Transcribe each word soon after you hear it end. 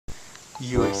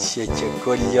You're such a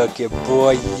good-looking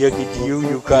boy. Look at you.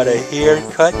 You got a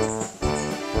haircut.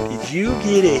 Did you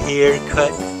get a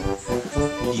haircut?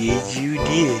 Yes, you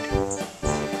did.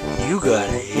 You got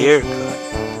a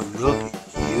haircut. Look at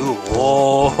you.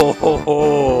 Oh,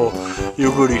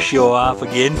 you're going to show off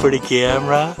again for the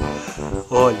camera?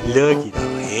 Oh, look at how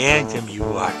handsome you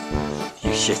are.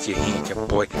 You're such a handsome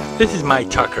boy. This is my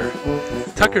Tucker.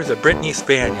 Tucker's a Brittany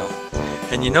Spaniel.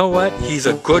 And you know what? He's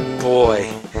a good boy.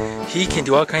 He can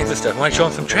do all kinds of stuff. I want to show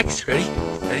him some tricks. Ready?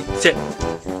 Ready? Sit.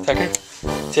 Tucker,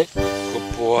 sit.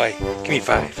 Good boy. Give me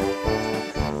 5.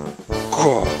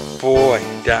 Good boy.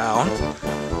 Down.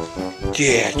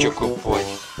 Yeah, you're a good boy.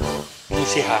 Can you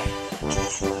say hi?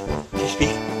 Can you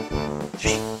speak?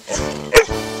 Speak.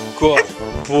 Good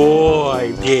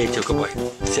boy. Yeah, you're a good boy.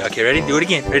 Sit. Okay, ready? Do it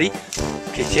again. Ready?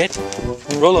 Okay, sit.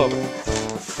 Roll over.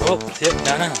 Roll. Sit.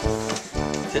 No, no, no.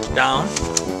 Sit down.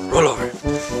 Roll over.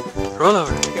 Roll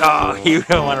over. Oh, you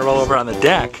don't want to roll over on the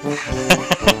deck.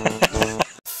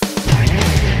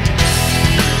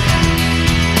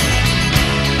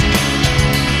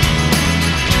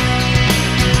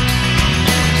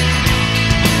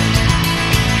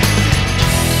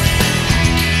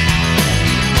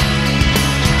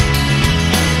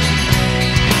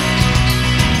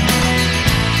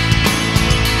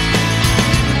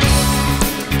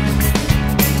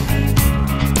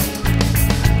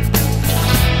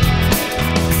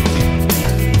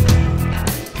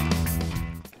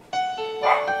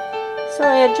 So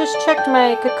I had just checked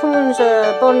my cocoons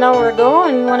about an hour ago,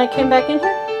 and when I came back in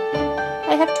here,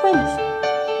 I have twins.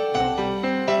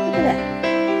 Look at that.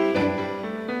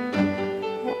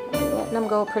 I'm letting them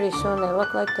go pretty soon. They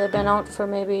look like they've been out for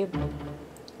maybe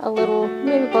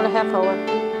about a half hour.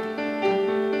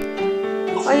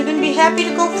 Are you going to be happy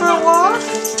to go for a walk?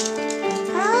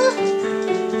 Huh?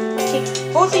 Okay,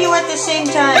 both of you at the same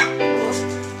time.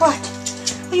 What?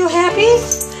 Are you happy?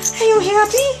 Are you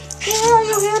happy? Yeah, are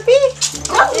you happy?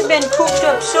 They've been cooped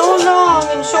up so long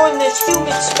and showing this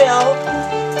humid spell.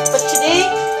 But today,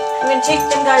 I'm going to take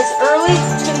them guys early.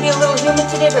 It's going to be a little humid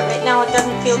today, but right now it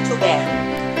doesn't feel too bad.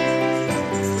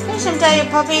 There's some diet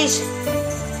puppies.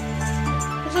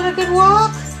 Is it a good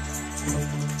walk?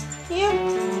 Yep.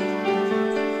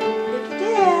 Look at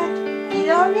that. He's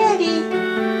all ready.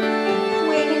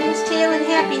 Wagging his tail in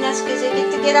happiness because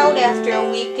they get out after a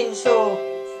week and so.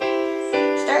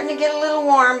 Starting to get a little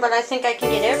warm, but I think I can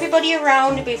get everybody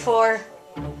around before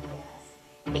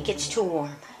it gets too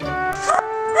warm.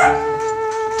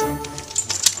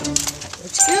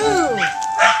 Let's go.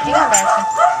 Hang on,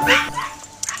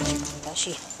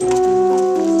 Bashi.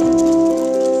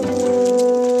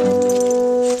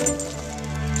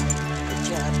 Good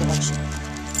job, Bashi.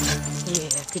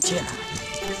 Yeah, good job.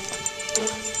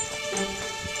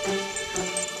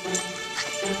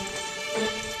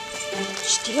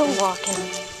 Still walking.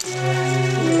 He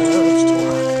loves to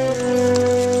walk.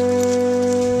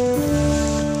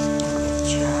 Good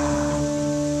job.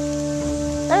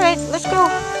 Alright, let's go.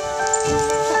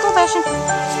 Let's go, Bastion.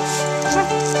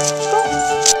 Let's go.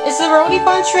 Is the Rody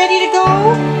Bunch ready to go?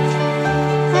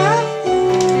 Huh?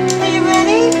 Are you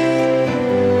ready?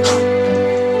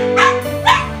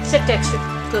 Sit, Dexter.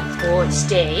 Good boy.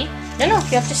 Stay. No,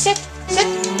 you have to sit. Sit.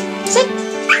 Sit.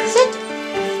 Sit.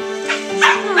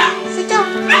 Sit down.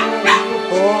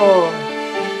 Oh.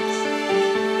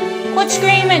 Quit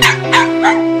screaming.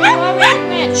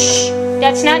 Shh.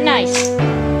 That's not nice.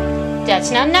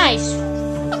 That's not nice.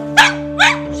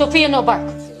 Sophia, no bark.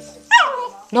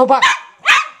 No bark.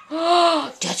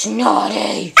 That's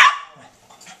naughty.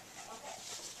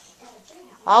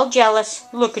 All jealous.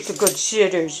 Look at the good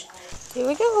sitters. Here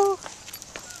we go.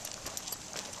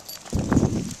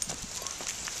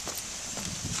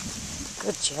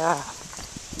 Good job.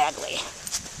 Ugly.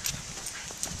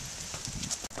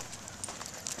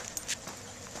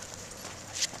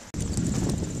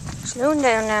 It's noon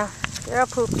down now. They're all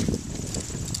pooped.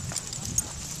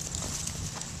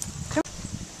 Come.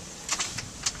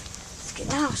 Let's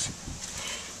get out.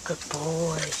 Good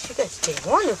boys. You guys did a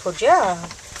wonderful job.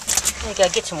 I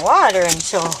gotta get some water and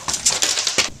so.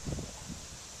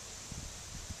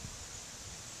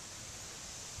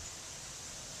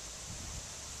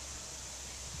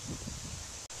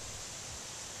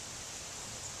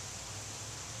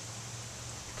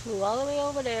 Flew all the way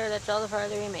over there. That's all the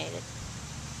farther we made it.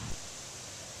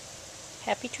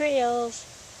 Happy trails.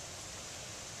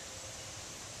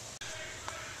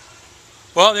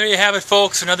 Well, there you have it,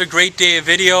 folks. Another great day of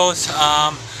videos.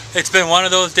 It's been one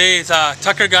of those days.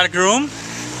 Tucker got a groom.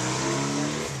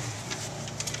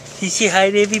 Can you say hi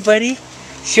to everybody?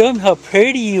 Show them how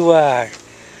pretty you are.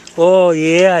 Oh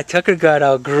yeah, Tucker got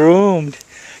all groomed.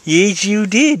 Yes, you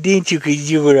did, didn't you? Because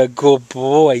you were a good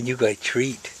boy. You got a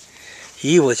treat.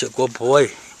 He was a good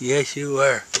boy. Yes, you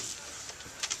were.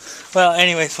 Well,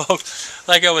 anyway, folks,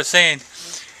 like I was saying,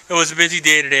 it was a busy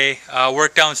day today.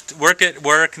 Worked at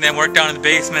work, and then worked down in the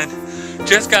basement.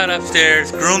 Just got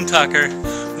upstairs, groomed Tucker.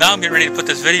 Now I'm getting ready to put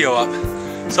this video up.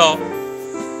 So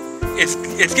it's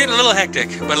getting a little hectic,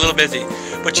 but a little busy.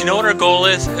 But you know what our goal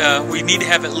is? We need to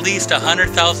have at least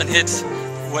 100,000 hits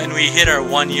when we hit our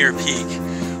 1 year peak.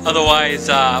 Otherwise,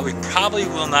 we probably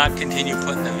will not continue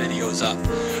putting the videos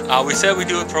up. We said we'd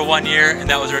do it for 1 year, and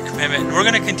that was our commitment. And we're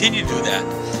going to continue to do that.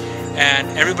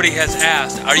 And everybody has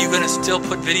asked, are you going to still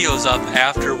put videos up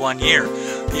after 1 year?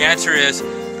 The answer is,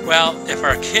 well, if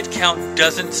our hit count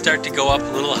doesn't start to go up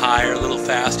a little higher, a little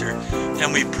faster,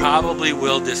 then we probably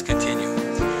will discontinue.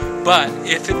 But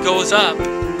if it goes up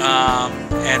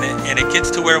and it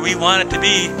gets to where we want it to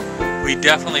be, we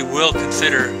definitely will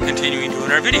consider continuing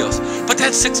doing our videos. But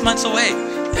that's 6 months away.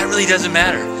 That really doesn't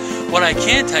matter. What I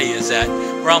can tell you is that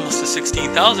we're almost to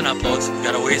 16,000 uploads. We've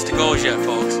got a ways to go yet,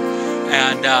 folks.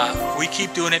 And we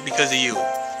keep doing it because of you.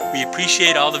 We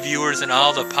appreciate all the viewers and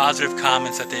all the positive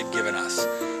comments that they've given us.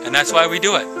 And that's why we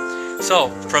do it. So,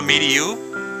 from me to you,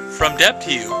 from Deb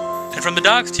to you, and from the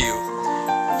dogs to you,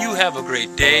 you have a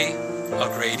great day, a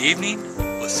great evening.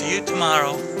 We'll see you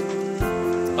tomorrow.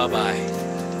 Bye-bye.